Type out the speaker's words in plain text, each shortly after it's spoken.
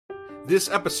This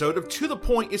episode of To The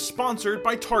Point is sponsored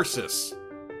by Tarsus.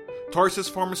 Tarsus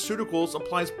Pharmaceuticals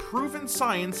applies proven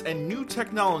science and new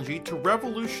technology to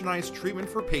revolutionize treatment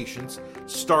for patients,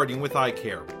 starting with eye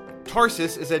care.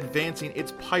 Tarsus is advancing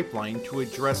its pipeline to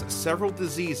address several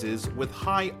diseases with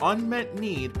high unmet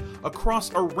need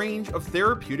across a range of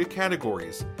therapeutic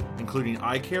categories, including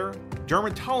eye care,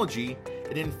 dermatology,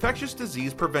 and infectious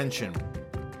disease prevention.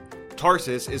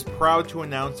 Tarsus is proud to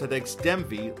announce that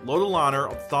XDEMVY Lotilaner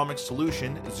Ophthalmic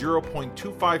Solution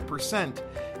 0.25%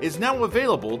 is now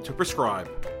available to prescribe.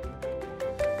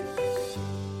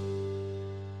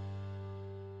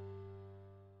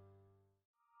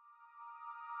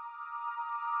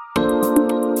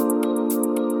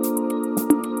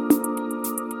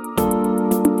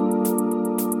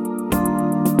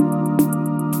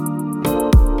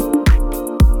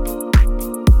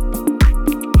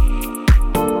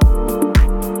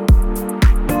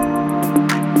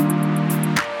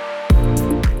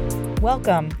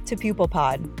 Welcome to Pupil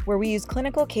Pod, where we use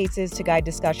clinical cases to guide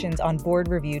discussions on board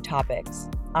review topics.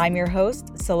 I'm your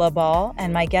host, Scylla Ball,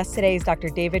 and my guest today is Dr.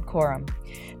 David Corum.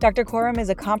 Dr. Corum is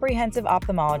a comprehensive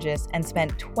ophthalmologist and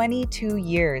spent 22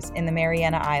 years in the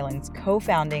Mariana Islands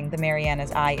co-founding the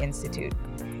Mariana's Eye Institute.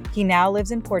 He now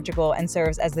lives in Portugal and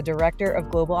serves as the Director of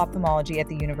Global Ophthalmology at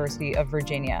the University of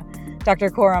Virginia. Dr.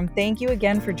 Corum, thank you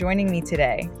again for joining me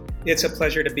today. It's a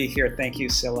pleasure to be here. Thank you,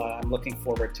 Scylla. I'm looking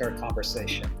forward to our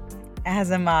conversation.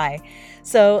 As am I.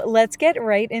 So let's get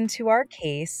right into our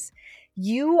case.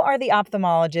 You are the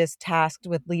ophthalmologist tasked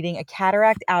with leading a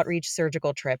cataract outreach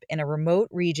surgical trip in a remote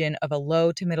region of a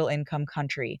low to middle income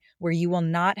country where you will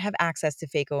not have access to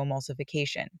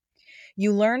phacoemulsification.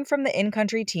 You learn from the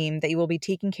in-country team that you will be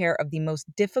taking care of the most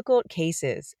difficult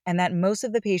cases and that most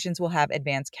of the patients will have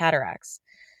advanced cataracts.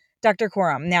 Dr.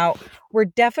 Corum, now we're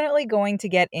definitely going to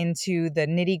get into the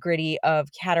nitty-gritty of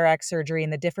cataract surgery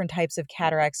and the different types of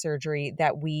cataract surgery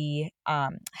that we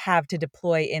have to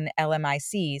deploy in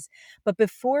LMICs. But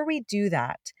before we do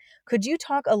that, could you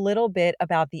talk a little bit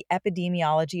about the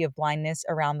epidemiology of blindness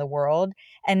around the world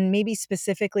and maybe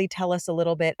specifically tell us a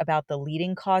little bit about the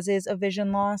leading causes of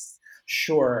vision loss?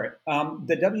 Sure.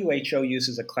 The WHO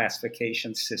uses a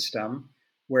classification system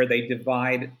where they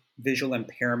divide visual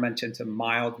impairment into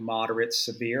mild, moderate,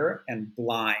 severe, and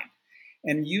blind.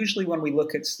 And usually when we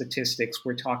look at statistics,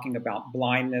 we're talking about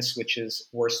blindness, which is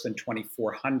worse than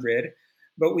 2400.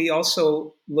 But we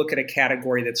also look at a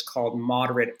category that's called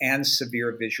moderate and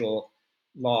severe visual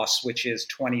loss, which is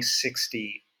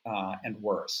 20/60 and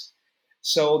worse.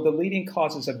 So the leading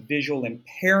causes of visual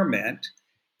impairment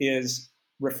is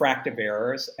refractive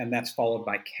errors, and that's followed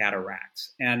by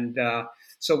cataracts. And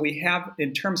so we have,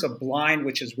 in terms of blind,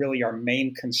 which is really our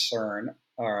main concern,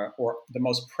 or the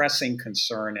most pressing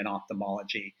concern in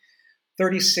ophthalmology,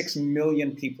 36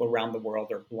 million people around the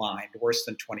world are blind, worse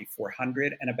than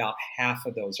 2400, and about half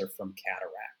of those are from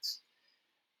cataracts.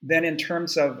 Then in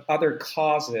terms of other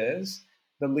causes,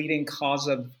 the leading cause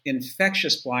of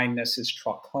infectious blindness is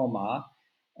trachoma,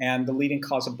 and the leading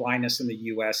cause of blindness in the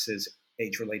US is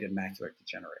age-related macular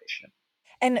degeneration.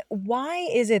 And why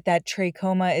is it that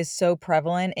trachoma is so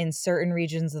prevalent in certain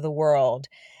regions of the world?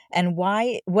 And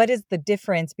what is the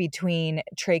difference between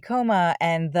trachoma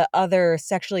and the other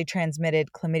sexually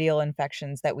transmitted chlamydial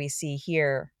infections that we see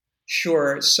here?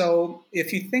 Sure. So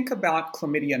if you think about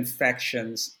chlamydia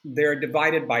infections, they're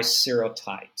divided by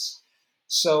serotypes.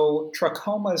 So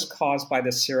trachoma is caused by the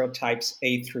serotypes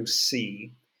A through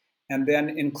C. And then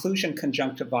inclusion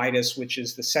conjunctivitis, which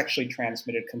is the sexually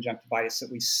transmitted conjunctivitis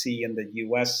that we see in the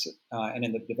US and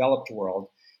in the developed world,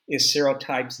 is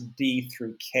serotypes D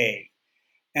through K.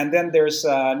 And then there's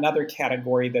another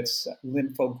category that's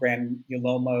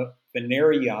lymphogranuloma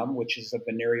venereum, which is a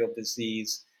venereal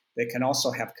disease that can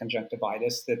also have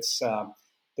conjunctivitis. That's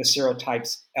the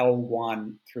serotypes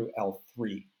L1 through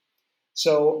L3.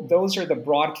 So those are the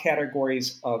broad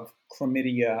categories of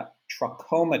chlamydia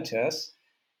trachomatis.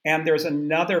 And there's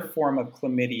another form of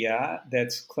chlamydia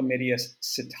that's chlamydia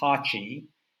psittaci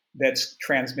that's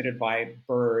transmitted by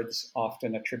birds,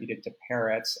 often attributed to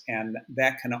parrots. And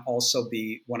that can also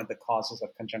be one of the causes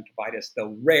of conjunctivitis,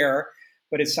 though rare,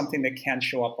 but it's something that can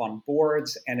show up on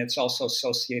boards. And it's also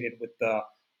associated with the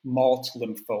MALT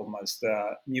lymphomas,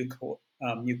 the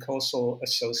mucosal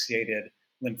associated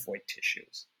lymphoid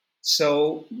tissues.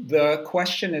 So the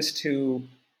question as to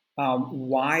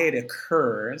why it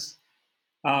occurs.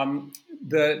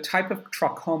 The type of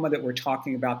trachoma that we're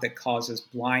talking about that causes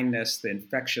blindness, the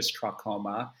infectious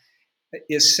trachoma,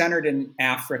 is centered in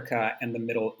Africa and the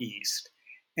Middle East.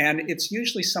 And it's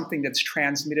usually something that's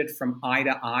transmitted from eye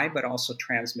to eye, but also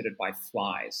transmitted by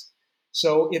flies.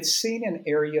 So it's seen in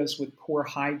areas with poor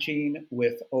hygiene,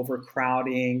 with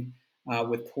overcrowding,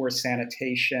 with poor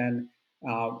sanitation,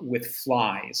 with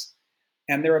flies.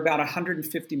 And there are about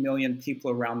 150 million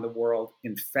people around the world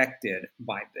infected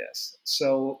by this.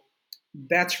 So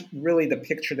that's really the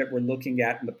picture that we're looking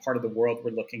at and the part of the world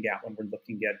we're looking at when we're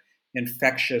looking at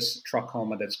infectious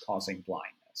trachoma that's causing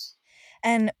blindness.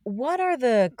 And what are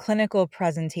the clinical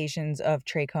presentations of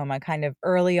trachoma kind of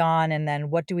early on? And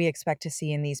then what do we expect to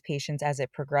see in these patients as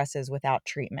it progresses without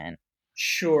treatment?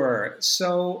 Sure.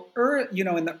 So,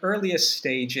 in the earliest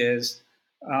stages,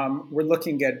 we're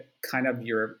looking at kind of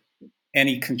your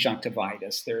any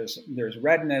conjunctivitis. There's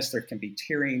redness, there can be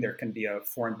tearing, there can be a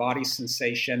foreign body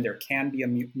sensation, there can be a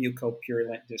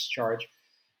mucopurulent discharge.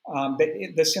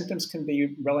 The symptoms can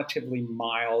be relatively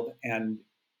mild and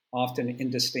often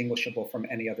indistinguishable from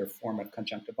any other form of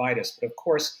conjunctivitis. But of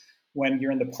course, when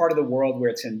you're in the part of the world where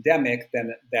it's endemic,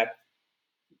 then that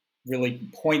really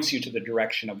points you to the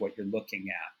direction of what you're looking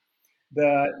at.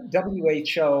 The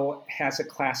WHO has a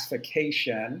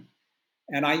classification,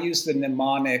 and I use the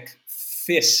mnemonic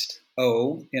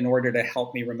FIST-O in order to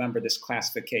help me remember this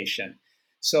classification.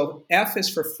 So F is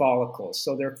for follicles.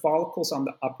 So there are follicles on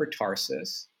the upper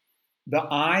tarsus. The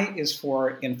I is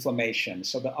for inflammation.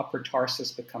 So the upper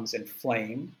tarsus becomes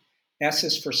inflamed. S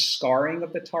is for scarring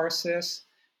of the tarsus.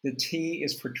 The T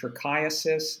is for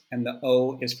trichiasis, and the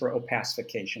O is for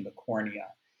opacification, the cornea.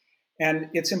 And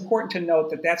it's important to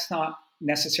note that that's not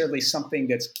necessarily something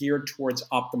that's geared towards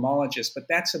ophthalmologists, but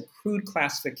that's a crude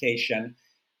classification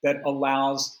that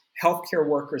allows healthcare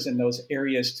workers in those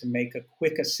areas to make a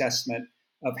quick assessment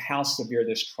of how severe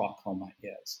this trachoma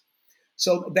is.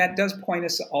 So that does point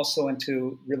us also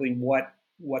into really what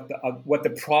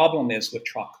the problem is with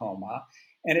trachoma.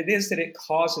 And it is that it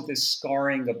causes this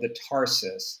scarring of the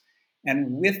tarsus.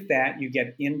 And with that, you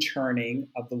get interning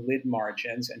of the lid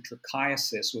margins and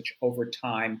trichiasis, which over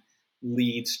time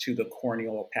leads to the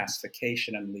corneal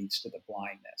opacification and leads to the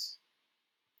blindness.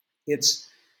 It's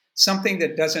something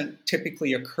that doesn't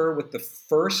typically occur with the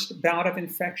first bout of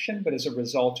infection, but as a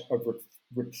result of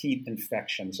repeat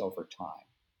infections over time.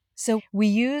 So we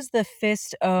use the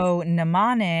FIST-O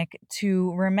mnemonic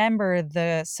to remember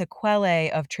the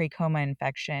sequelae of trachoma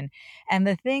infection and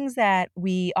the things that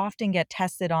we often get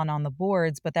tested on the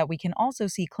boards, but that we can also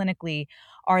see clinically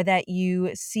are that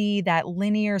you see that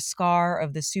linear scar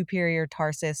of the superior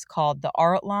tarsus called the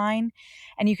Arlt line,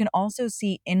 and you can also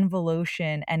see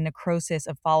involution and necrosis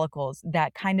of follicles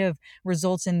that kind of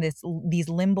results in these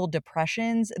limbal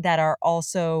depressions that are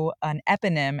also an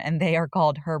eponym, and they are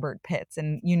called Herbert pits.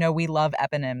 And we love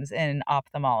eponyms in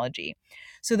ophthalmology.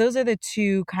 So those are the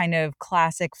two kind of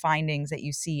classic findings that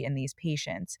you see in these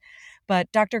patients.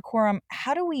 But Dr. Corum,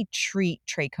 how do we treat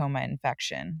trachoma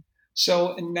infection?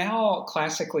 So now,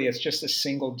 classically, it's just a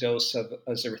single dose of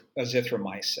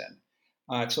azithromycin.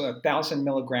 So 1,000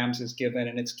 milligrams is given,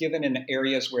 and it's given in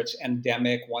areas where it's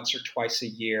endemic once or twice a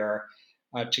year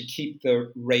to keep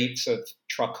the rates of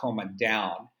trachoma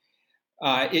down.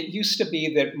 It used to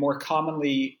be that more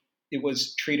commonly it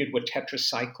was treated with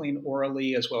tetracycline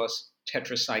orally as well as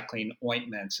tetracycline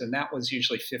ointments, and that was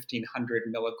usually 1,500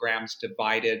 milligrams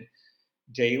divided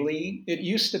daily. It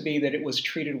used to be that it was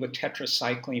treated with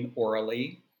tetracycline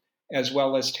orally as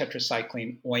well as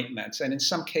tetracycline ointments. And in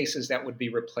some cases, that would be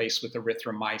replaced with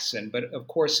erythromycin. But of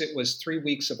course, it was 3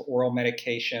 weeks of oral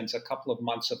medications, a couple of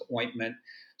months of ointment.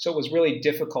 So it was really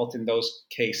difficult in those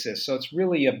cases. So it's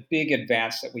really a big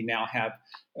advance that we now have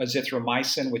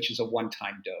azithromycin, which is a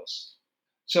one-time dose.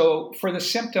 So for the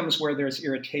symptoms where there's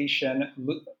irritation,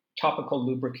 topical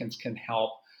lubricants can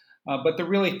help. But the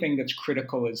really thing that's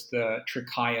critical is the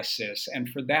trichiasis. And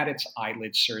for that, it's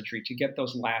eyelid surgery to get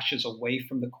those lashes away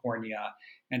from the cornea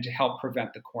and to help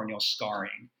prevent the corneal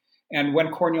scarring. And when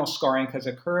corneal scarring has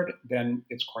occurred, then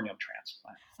it's corneal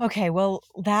transplant. Okay, well,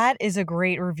 that is a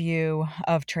great review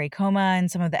of trachoma and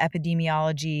some of the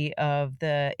epidemiology of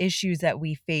the issues that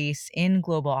we face in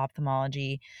global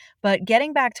ophthalmology. But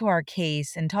getting back to our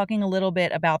case and talking a little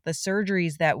bit about the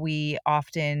surgeries that we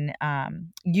often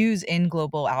use in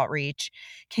global outreach,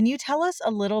 can you tell us a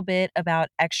little bit about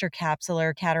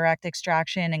extracapsular cataract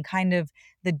extraction and kind of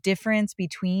the difference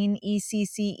between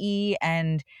ECCE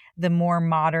and the more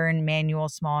modern manual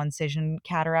small incision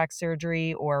cataract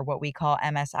surgery, or what we call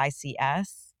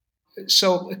MSICS?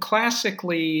 So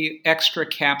classically, extra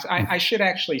caps, I should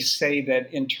actually say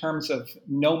that in terms of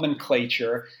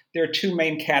nomenclature, there are two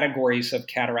main categories of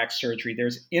cataract surgery.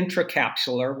 There's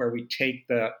intracapsular, where we take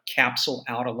the capsule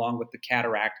out along with the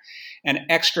cataract, and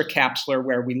extracapsular,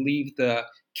 where we leave the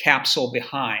capsule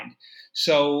behind.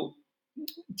 So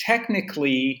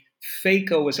technically,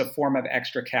 Phaco is a form of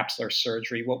extracapsular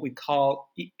surgery, what we call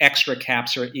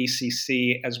extracaps or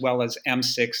ECC, as well as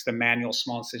M6, the manual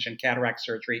small incision cataract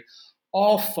surgery,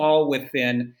 all fall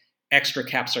within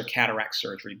extracapsular cataract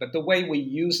surgery. But the way we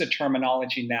use the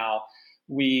terminology now,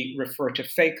 we refer to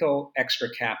phaco,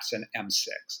 extracaps, and M6.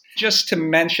 Just to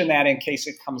mention that in case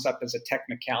it comes up as a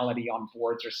technicality on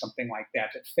boards or something like that,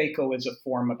 that phaco is a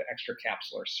form of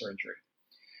extracapsular surgery.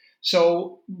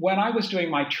 So when I was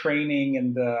doing my training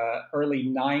in the early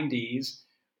 90s,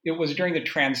 it was during the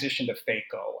transition to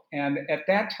phaco. And at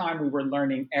that time, we were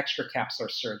learning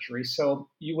extracapsular surgery. So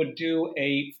you would do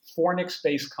a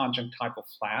fornix-based conjunctival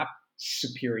flap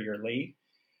superiorly.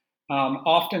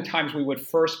 Oftentimes, we would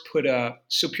first put a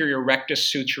superior rectus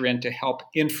suture in to help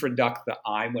infraduct the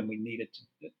eye when we needed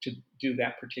to do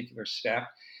that particular step.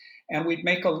 And we'd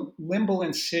make a limbal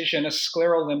incision, a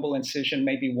scleral limbal incision,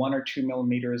 maybe 1 or 2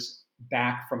 millimeters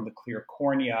back from the clear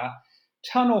cornea.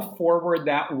 Tunnel forward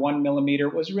that 1 millimeter.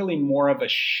 It was really more of a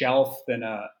shelf than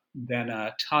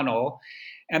a tunnel.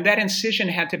 And that incision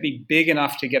had to be big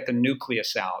enough to get the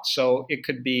nucleus out. So it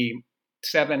could be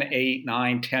 7, 8,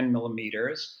 9, 10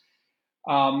 millimeters.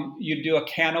 You do a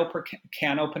can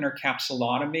opener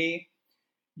capsulotomy,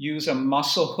 use a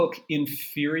muscle hook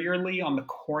inferiorly on the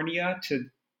cornea to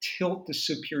tilt the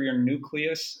superior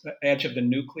nucleus, the edge of the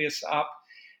nucleus up,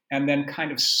 and then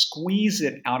kind of squeeze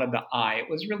it out of the eye.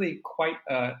 It was really quite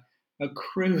a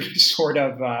crude sort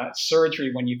of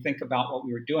surgery when you think about what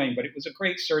we were doing, but it was a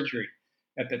great surgery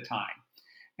at the time.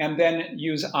 And then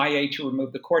use IA to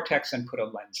remove the cortex and put a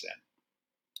lens in.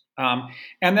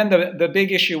 And then the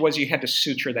big issue was you had to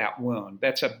suture that wound.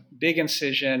 That's a big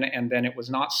incision, and then it was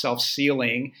not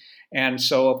self-sealing. And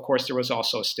so, of course, there was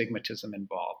also astigmatism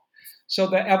involved. So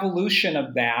the evolution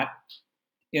of that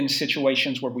in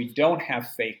situations where we don't have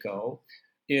phaco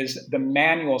is the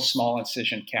manual small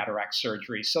incision cataract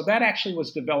surgery. So that actually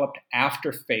was developed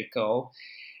after phaco.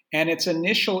 And its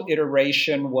initial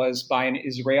iteration was by an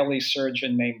Israeli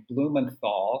surgeon named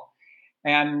Blumenthal.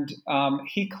 And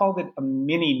he called it a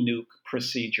mini nuke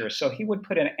procedure. So he would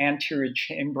put an anterior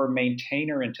chamber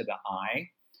maintainer into the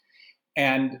eye.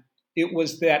 And it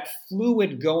was that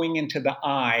fluid going into the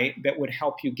eye that would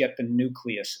help you get the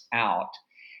nucleus out.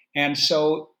 And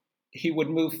so he would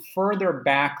move further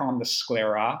back on the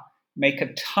sclera, make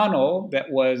a tunnel that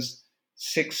was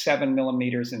 6, 7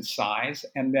 millimeters in size,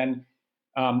 and then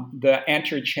the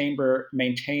anterior chamber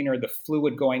maintainer, the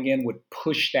fluid going in, would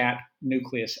push that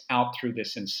nucleus out through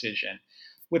this incision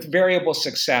with variable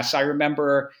success. I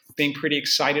remember being pretty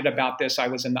excited about this. I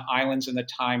was in the islands in the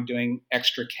time doing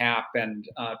extra cap and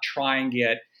trying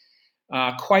it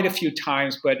quite a few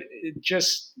times, but it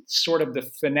just sort of the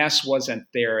finesse wasn't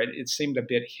there. It seemed a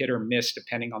bit hit or miss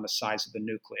depending on the size of the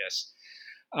nucleus.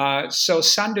 So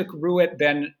Sanduk Ruet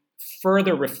then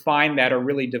further refined that, or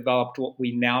really developed what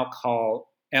we now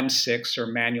call M6, or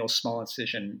manual small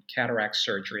incision cataract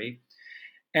surgery.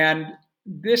 And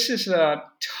this is a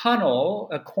tunnel,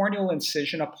 a corneal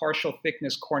incision, a partial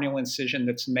thickness corneal incision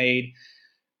that's made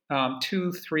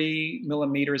 2-3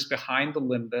 millimeters behind the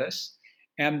limbus,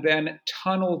 and then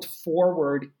tunneled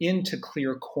forward into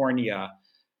clear cornea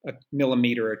a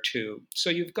millimeter or 2. So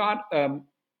you've got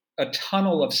a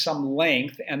tunnel of some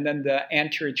length, and then the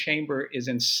anterior chamber is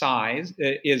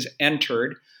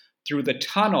entered through the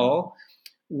tunnel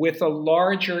with a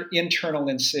larger internal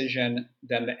incision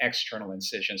than the external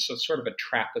incision. So it's sort of a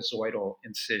trapezoidal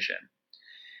incision.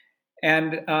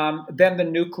 And then the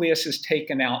nucleus is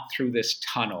taken out through this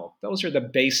tunnel. Those are the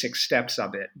basic steps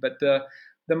of it. But the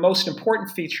most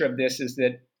important feature of this is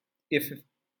that if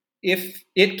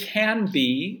it can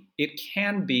be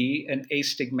an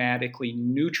astigmatically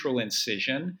neutral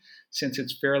incision, since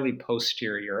it's fairly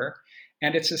posterior,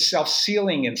 and it's a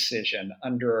self-sealing incision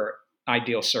under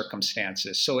ideal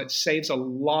circumstances. So it saves a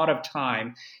lot of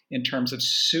time in terms of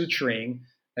suturing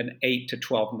an 8 to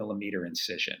 12 millimeter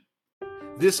incision.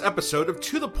 This episode of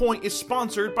To The Point is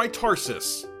sponsored by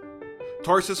Tarsus.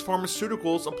 Tarsus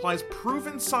Pharmaceuticals applies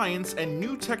proven science and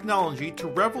new technology to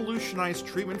revolutionize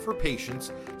treatment for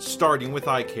patients, starting with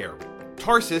eye care.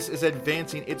 Tarsus is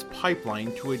advancing its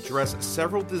pipeline to address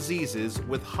several diseases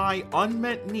with high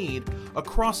unmet need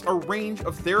across a range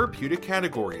of therapeutic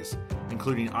categories,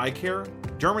 including eye care,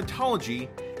 dermatology,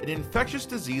 and infectious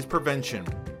disease prevention.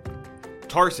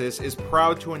 Tarsus is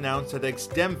proud to announce that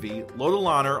Xdemvy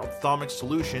Lotilaner Ophthalmic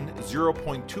Solution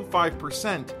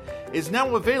 0.25% is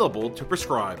now available to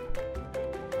prescribe.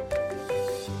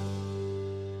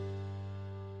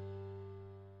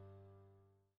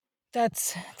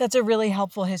 That's a really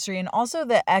helpful history, and also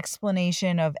the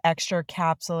explanation of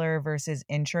extracapsular versus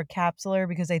intracapsular,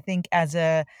 because I think as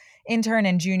a intern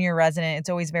and junior resident, it's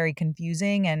always very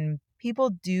confusing, and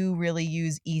people do really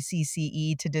use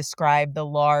ECCE to describe the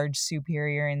large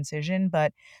superior incision,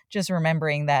 but just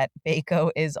remembering that phaco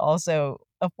is also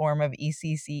a form of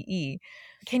ECCE.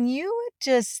 Can you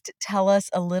just tell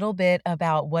us a little bit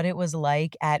about what it was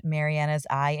like at Mariana's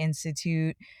Eye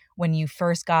Institute when you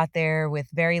first got there with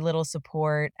very little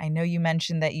support? I know you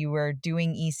mentioned that you were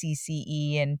doing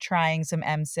ECCE and trying some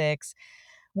M6.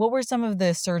 What were some of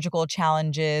the surgical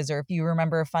challenges, or if you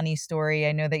remember a funny story?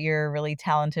 I know that you're a really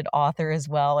talented author as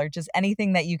well, or just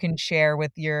anything that you can share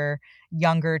with your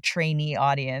younger trainee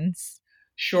audience.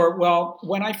 Sure. Well,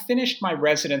 when I finished my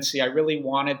residency, I really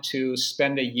wanted to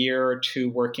spend a year or two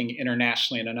working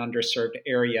internationally in an underserved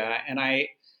area. And I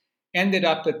ended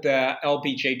up at the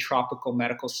LBJ Tropical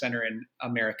Medical Center in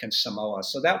American Samoa.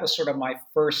 So that was sort of my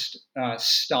first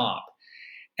stop.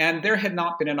 And there had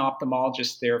not been an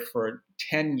ophthalmologist there for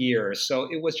 10 years. So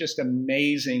it was just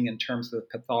amazing in terms of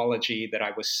the pathology that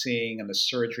I was seeing and the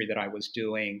surgery that I was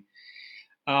doing.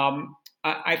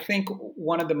 I think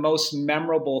one of the most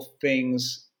memorable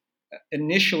things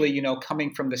initially,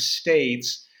 coming from the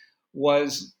States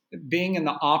was being in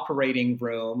the operating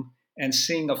room and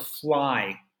seeing a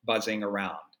fly buzzing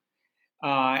around.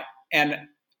 And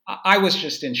I was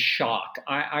just in shock.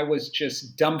 I was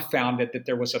just dumbfounded that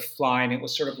there was a fly, and it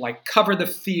was sort of like cover the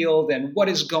field and what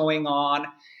is going on.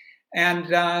 And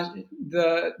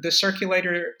the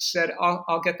circulator said,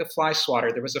 I'll get the fly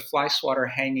swatter. There was a fly swatter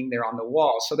hanging there on the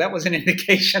wall. So that was an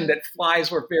indication that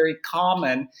flies were very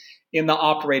common in the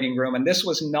operating room. And this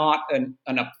was not an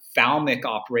ophthalmic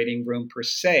operating room per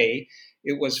se.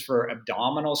 It was for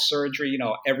abdominal surgery,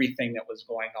 everything that was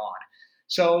going on.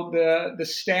 So the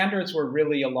standards were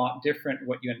really a lot different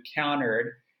what you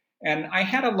encountered. And I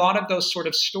had a lot of those sort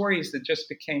of stories that just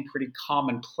became pretty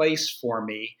commonplace for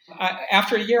me.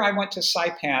 After a year, I went to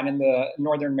Saipan in the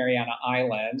Northern Mariana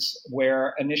Islands,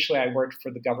 where initially I worked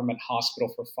for the government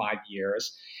hospital for 5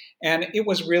 years. And it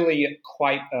was really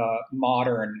quite a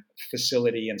modern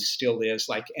facility and still is,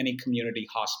 like any community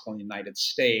hospital in the United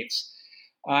States.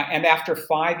 And after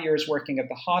 5 years working at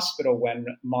the hospital, when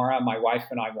Mara, my wife,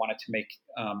 and I wanted to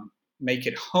make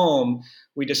it home,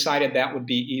 we decided that would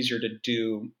be easier to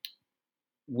do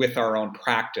with our own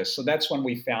practice. So that's when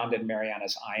we founded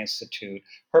Mariana's Eye Institute.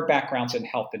 Her background's in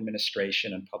health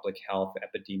administration and public health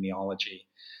epidemiology.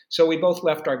 So we both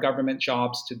left our government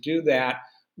jobs to do that,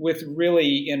 with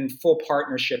really in full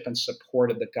partnership and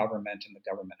support of the government and the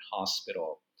government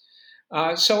hospital.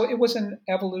 So it was an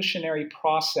evolutionary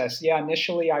process. Yeah,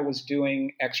 initially I was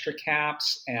doing extra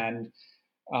caps, and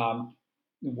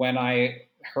when I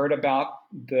heard about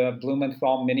the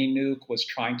Blumenthal mini nuke, was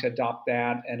trying to adopt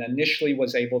that, and initially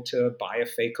was able to buy a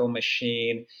phaco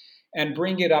machine and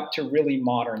bring it up to really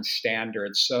modern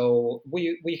standards. So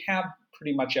we have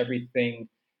pretty much everything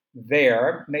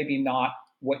there, maybe not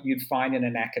what you'd find in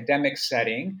an academic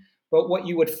setting, but what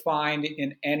you would find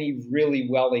in any really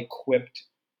well-equipped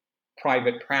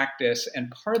private practice.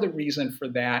 And part of the reason for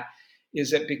that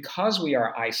is that because we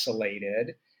are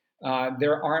isolated,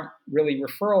 there aren't really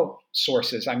referral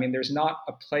sources. I mean, there's not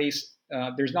a place.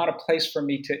 There's not a place for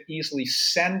me to easily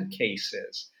send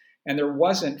cases, and there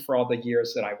wasn't for all the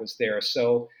years that I was there.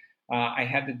 So I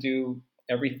had to do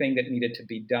everything that needed to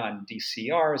be done: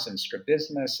 DCRs and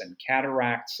strabismus and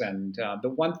cataracts. And the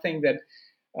one thing that,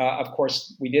 of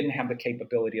course, we didn't have the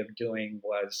capability of doing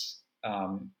was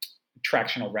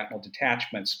tractional retinal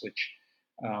detachments, which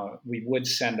we would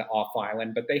send off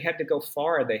island, but they had to go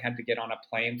far. They had to get on a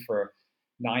plane for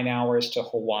 9 hours to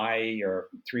Hawaii or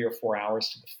 3 or 4 hours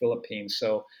to the Philippines.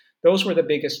 So those were the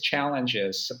biggest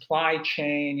challenges: supply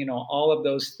chain, all of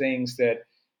those things that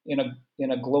in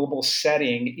a global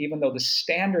setting, even though the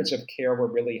standards of care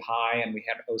were really high and we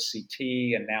had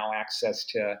OCT and now access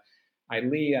to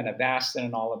EYLEA and Avastin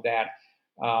and all of that,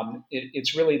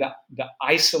 it's really the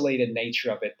isolated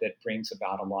nature of it that brings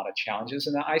about a lot of challenges,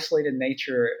 and the isolated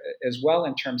nature as well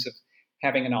in terms of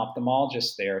having an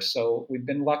ophthalmologist there. So we've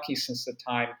been lucky since the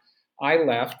time I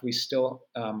left. We still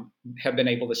have been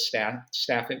able to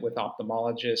staff it with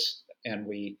ophthalmologists, and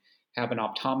we have an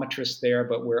optometrist there,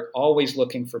 but we're always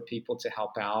looking for people to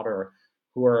help out or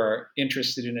who are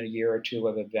interested in a year or two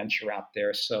of adventure out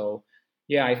there. So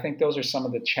yeah, I think those are some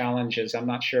of the challenges. I'm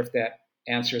not sure if that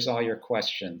answers all your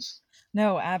questions.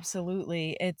 No,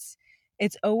 absolutely. It's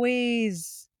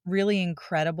always really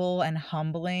incredible and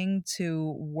humbling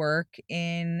to work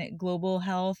in global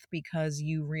health because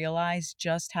you realize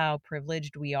just how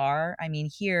privileged we are. I mean,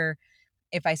 here,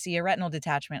 if I see a retinal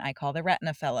detachment, I call the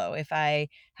retina fellow. If I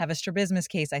have a strabismus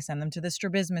case, I send them to the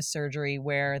strabismus surgery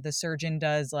where the surgeon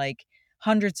does like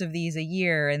hundreds of these a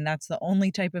year, and that's the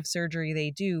only type of surgery they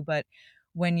do. But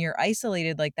when you're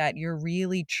isolated like that, you're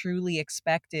really truly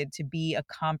expected to be a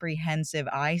comprehensive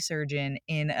eye surgeon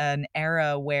in an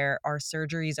era where our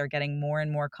surgeries are getting more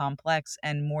and more complex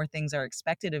and more things are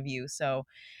expected of you. So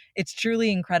it's truly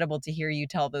incredible to hear you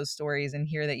tell those stories and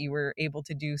hear that you were able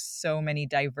to do so many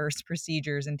diverse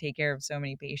procedures and take care of so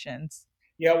many patients.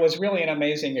 Yeah, it was really an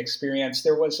amazing experience.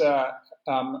 There was a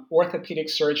orthopedic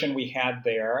surgeon we had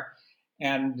there,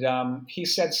 and he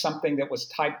said something that was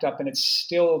typed up, and it's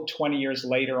still 20 years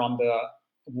later on the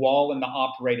wall in the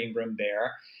operating room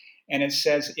there. And it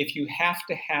says, if you have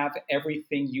to have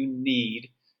everything you need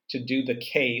to do the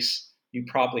case, you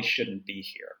probably shouldn't be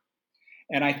here.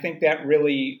 And I think that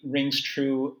really rings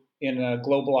true in a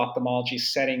global ophthalmology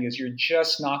setting is you're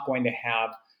just not going to have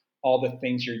all the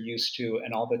things you're used to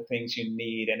and all the things you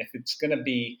need. And if it's going to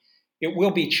be, it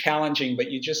will be challenging,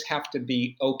 but you just have to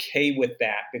be okay with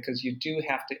that because you do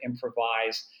have to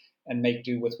improvise and make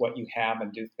do with what you have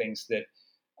and do things that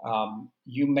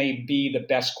you may be the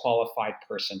best qualified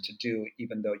person to do,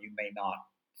 even though you may not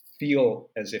feel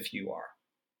as if you are.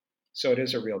 So it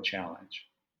is a real challenge.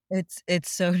 It's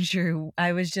so true.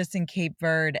 I was just in Cape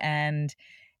Verde and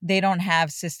they don't have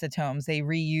cystotomes. They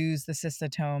reuse the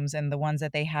cystotomes and the ones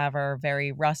that they have are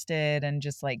very rusted and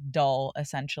just like dull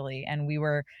essentially. And we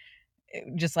were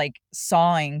just like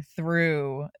sawing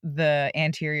through the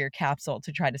anterior capsule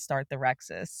to try to start the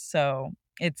rexus. So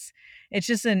it's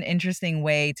just an interesting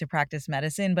way to practice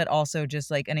medicine, but also just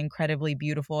like an incredibly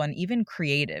beautiful and even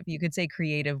creative, you could say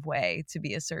creative way to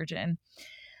be a surgeon.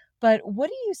 But what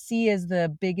do you see as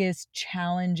the biggest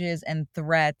challenges and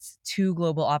threats to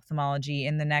global ophthalmology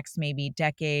in the next maybe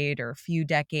decade or few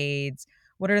decades?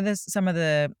 What are some of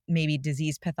the maybe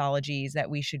disease pathologies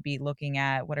that we should be looking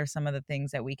at? What are some of the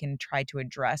things that we can try to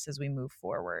address as we move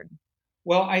forward?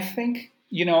 Well, I think,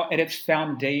 at its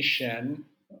foundation,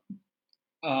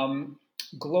 um,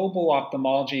 global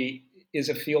ophthalmology is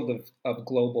a field of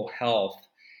global health.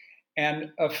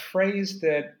 And a phrase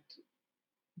that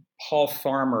Paul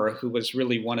Farmer, who was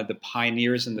really one of the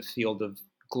pioneers in the field of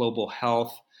global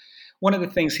health, one of the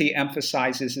things he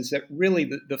emphasizes is that really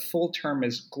the full term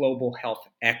is global health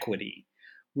equity.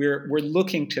 We're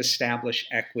looking to establish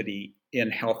equity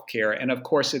in healthcare. And of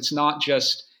course, it's not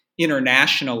just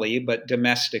internationally, but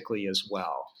domestically as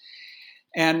well.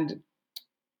 And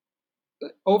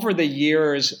over the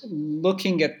years,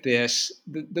 looking at this,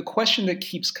 the question that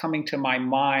keeps coming to my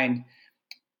mind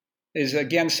is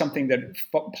again something that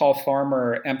Paul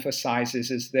Farmer emphasizes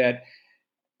is that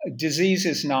disease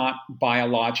is not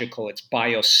biological, it's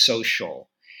biosocial.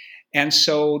 And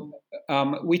so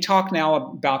we talk now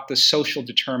about the social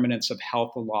determinants of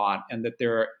health a lot, and that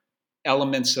there are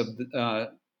elements of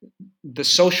the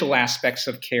social aspects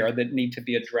of care that need to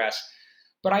be addressed.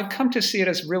 But I've come to see it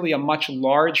as really a much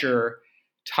larger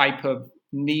type of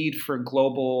need for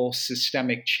global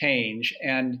systemic change.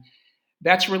 And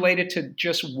that's related to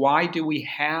just why do we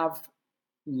have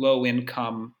low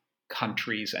income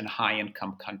countries and high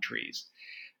income countries?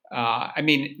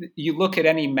 You look at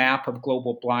any map of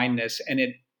global blindness and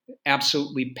it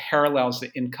absolutely parallels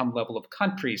the income level of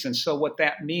countries. And so, what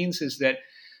that means is that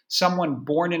someone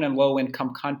born in a low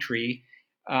income country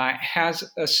has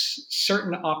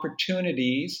certain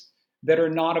opportunities that are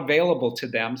not available to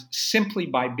them simply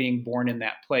by being born in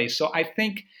that place. So, I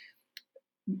think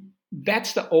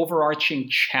that's the overarching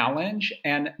challenge.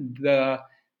 And the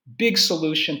big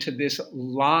solution to this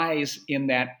lies in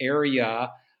that area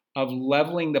of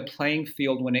leveling the playing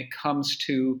field when it comes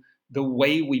to the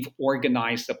way we've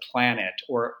organized the planet,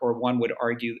 or one would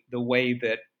argue the way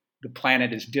that the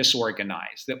planet is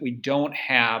disorganized, that we don't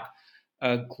have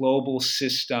a global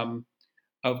system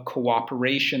of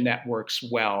cooperation that works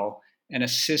well, and a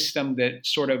system that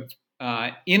sort of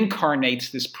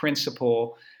incarnates this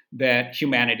principle that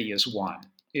humanity is one.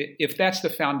 If that's the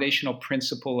foundational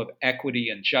principle of equity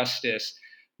and justice,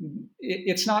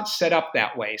 it's not set up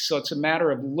that way. So it's a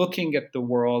matter of looking at the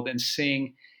world and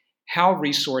seeing how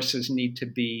resources need to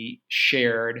be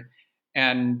shared.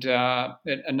 And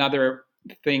another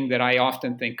thing that I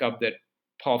often think of that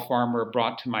Paul Farmer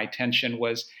brought to my attention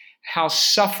was how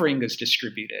suffering is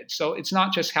distributed. So it's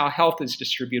not just how health is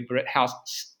distributed, but how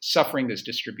suffering is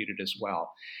distributed as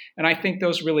well. And I think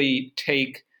those really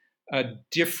take a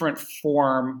different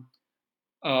form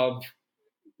of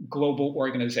global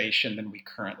organization than we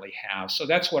currently have. So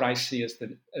that's what I see as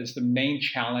the main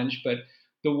challenge, but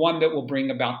the one that will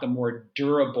bring about the more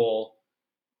durable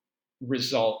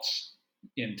results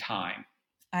in time.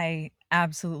 I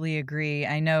Absolutely agree.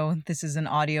 I know this is an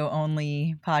audio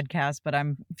only podcast, but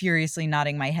I'm furiously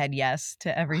nodding my head yes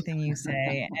to everything you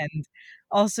say. And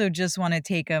also just want to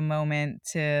take a moment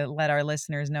to let our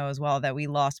listeners know as well that we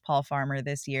lost Paul Farmer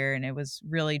this year, and it was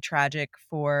really tragic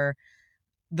for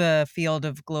the field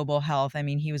of global health. I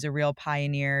mean, he was a real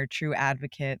pioneer, true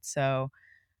advocate. So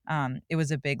it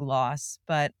was a big loss.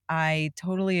 But I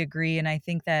totally agree. And I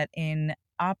think that in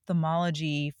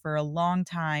ophthalmology, for a long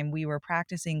time, we were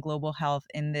practicing global health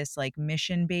in this like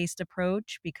mission based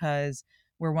approach because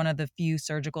we're one of the few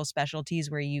surgical specialties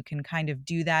where you can kind of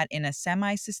do that in a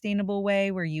semi sustainable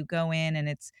way, where you go in and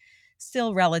it's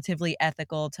still relatively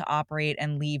ethical to operate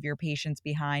and leave your patients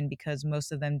behind because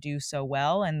most of them do so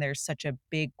well and there's such a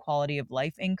big quality of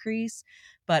life increase.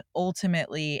 But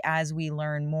ultimately, as we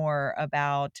learn more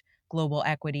about global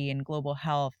equity and global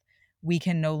health, we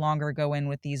can no longer go in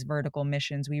with these vertical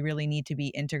missions. We really need to be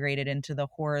integrated into the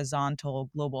horizontal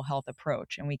global health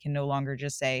approach. And we can no longer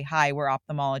just say, hi, we're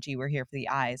ophthalmology, we're here for the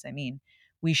eyes. I mean,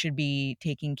 we should be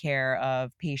taking care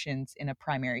of patients in a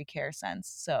primary care sense.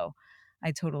 So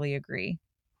I totally agree.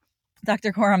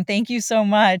 Dr. Coram, thank you so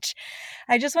much.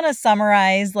 I just want to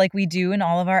summarize, like we do in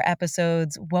all of our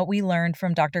episodes, what we learned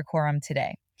from Dr. Coram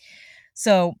today.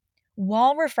 So,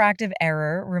 while refractive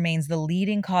error remains the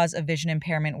leading cause of vision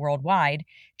impairment worldwide,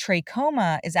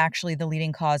 trachoma is actually the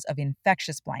leading cause of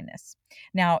infectious blindness.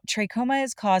 Now, trachoma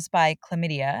is caused by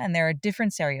chlamydia, and there are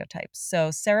different serotypes. So,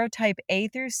 serotype A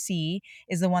through C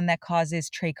is the one that causes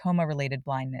trachoma-related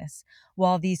blindness,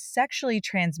 while the sexually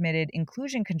transmitted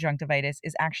inclusion conjunctivitis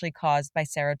is actually caused by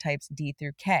serotypes D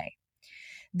through K.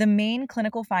 The main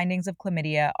clinical findings of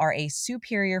chlamydia are a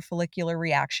superior follicular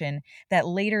reaction that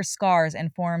later scars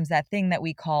and forms that thing that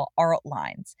we call Arlt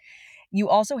lines. You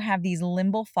also have these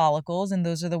limbal follicles, and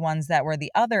those are the ones that were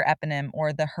the other eponym,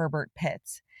 or the Herbert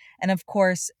pits. And of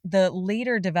course, the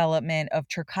later development of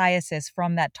trichiasis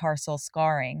from that tarsal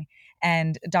scarring.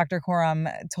 And Dr. Coram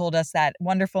told us that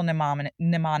wonderful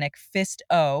mnemonic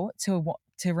FIST-O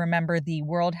to remember the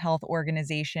World Health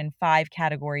Organization 5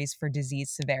 categories for disease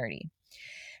severity.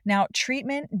 Now,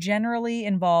 treatment generally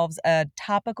involves a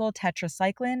topical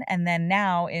tetracycline, and then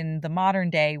now in the modern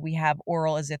day, we have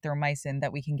oral azithromycin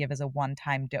that we can give as a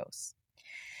one-time dose.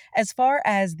 As far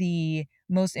as the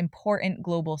most important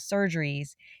global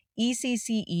surgeries,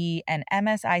 ECCE and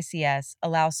MSICS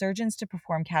allow surgeons to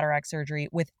perform cataract surgery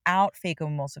without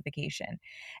phacoemulsification,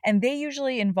 and they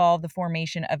usually involve the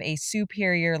formation of a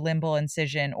superior limbal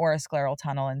incision or a scleral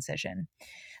tunnel incision.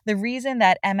 The reason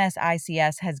that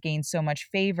MSICS has gained so much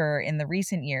favor in the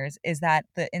recent years is that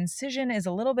the incision is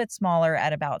a little bit smaller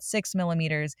at about 6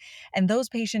 millimeters, and those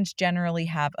patients generally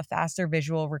have a faster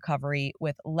visual recovery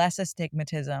with less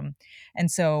astigmatism, and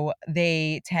so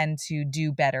they tend to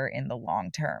do better in the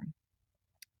long term.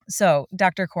 So,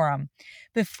 Dr. Coram,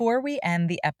 before we end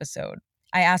the episode,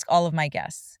 I ask all of my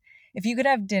guests, if you could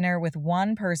have dinner with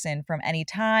one person from any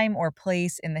time or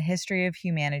place in the history of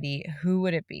humanity, who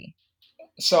would it be?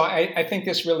 So I think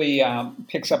this really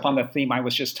picks up on the theme I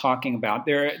was just talking about.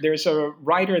 There's a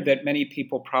writer that many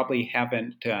people probably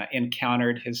haven't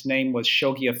encountered. His name was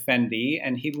Shoghi Effendi,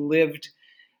 and he lived.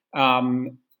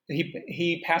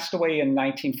 He passed away in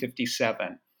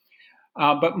 1957.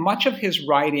 But much of his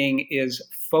writing is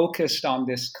focused on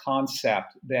this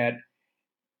concept that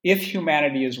if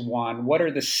humanity is one, what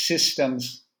are the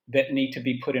systems that need to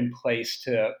be put in place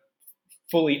to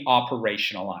fully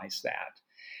operationalize that?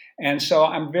 And so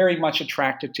I'm very much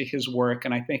attracted to his work,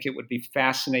 and I think it would be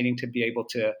fascinating to be able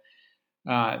to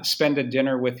spend a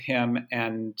dinner with him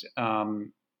and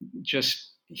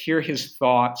just hear his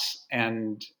thoughts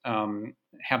and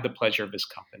have the pleasure of his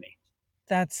company.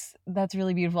 That's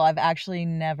really beautiful. I've actually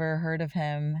never heard of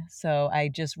him, so I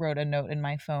just wrote a note in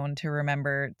my phone to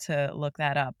remember to look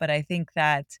that up. But I think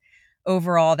that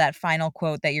overall, that final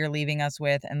quote that you're leaving us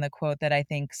with, and the quote that I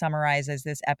think summarizes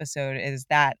this episode, is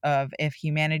that of, if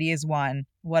humanity is one,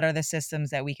 what are the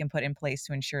systems that we can put in place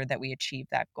to ensure that we achieve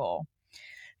that goal?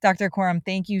 Dr. Coram,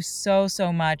 thank you so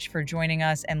much for joining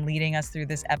us and leading us through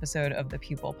this episode of the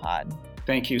Pupil Pod.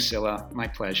 Thank you, Scylla. My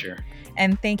pleasure.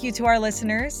 And thank you to our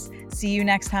listeners. See you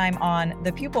next time on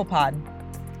the Pupil Pod.